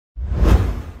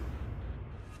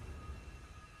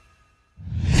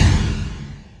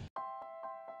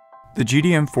The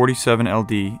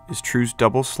GDM-47-LD is True's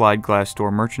double slide glass door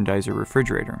merchandiser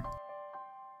refrigerator.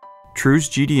 True's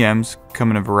GDMs come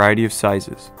in a variety of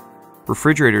sizes.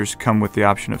 Refrigerators come with the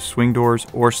option of swing doors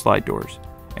or slide doors,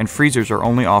 and freezers are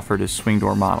only offered as swing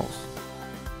door models.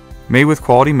 Made with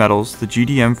quality metals, the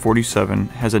GDM-47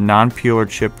 has a non-peel or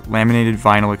chip laminated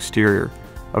vinyl exterior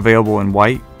available in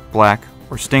white, black,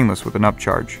 or stainless with an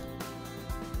upcharge.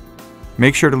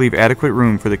 Make sure to leave adequate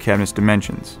room for the cabinet's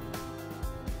dimensions.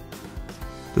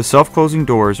 The self-closing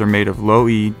doors are made of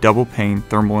low-E double pane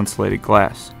thermal insulated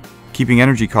glass, keeping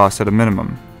energy costs at a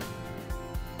minimum.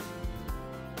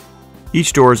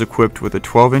 Each door is equipped with a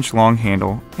 12-inch long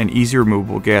handle and easy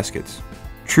removable gaskets.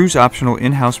 True's optional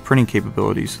in-house printing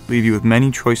capabilities leave you with many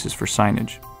choices for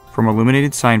signage, from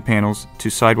illuminated sign panels to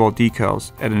sidewall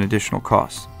decals at an additional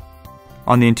cost.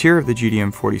 On the interior of the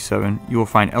GDM-47, you will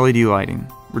find LED lighting,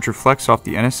 which reflects off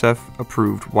the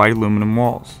NSF-approved white aluminum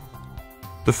walls.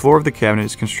 The floor of the cabinet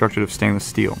is constructed of stainless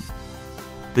steel.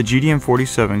 The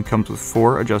GDM-47 comes with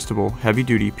 4 adjustable,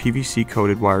 heavy-duty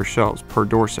PVC-coated wire shelves per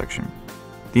door section.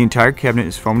 The entire cabinet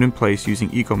is foamed in place using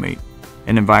EcoMate,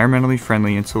 an environmentally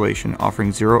friendly insulation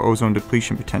offering 0 ozone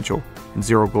depletion potential and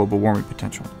 0 global warming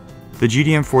potential. The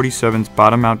GDM-47's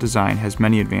bottom-mount design has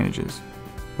many advantages.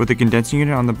 With the condensing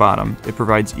unit on the bottom, it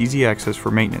provides easy access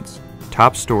for maintenance,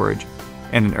 top storage,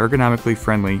 and an ergonomically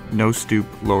friendly, no-stoop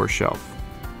lower shelf.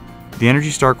 The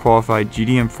ENERGY STAR qualified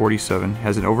GDM-47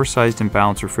 has an oversized and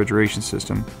balanced refrigeration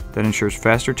system that ensures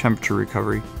faster temperature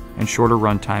recovery and shorter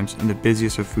run times in the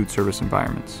busiest of food service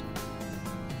environments.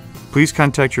 Please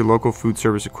contact your local food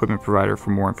service equipment provider for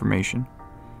more information.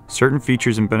 Certain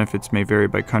features and benefits may vary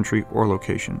by country or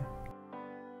location.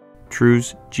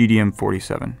 True's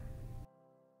GDM-47.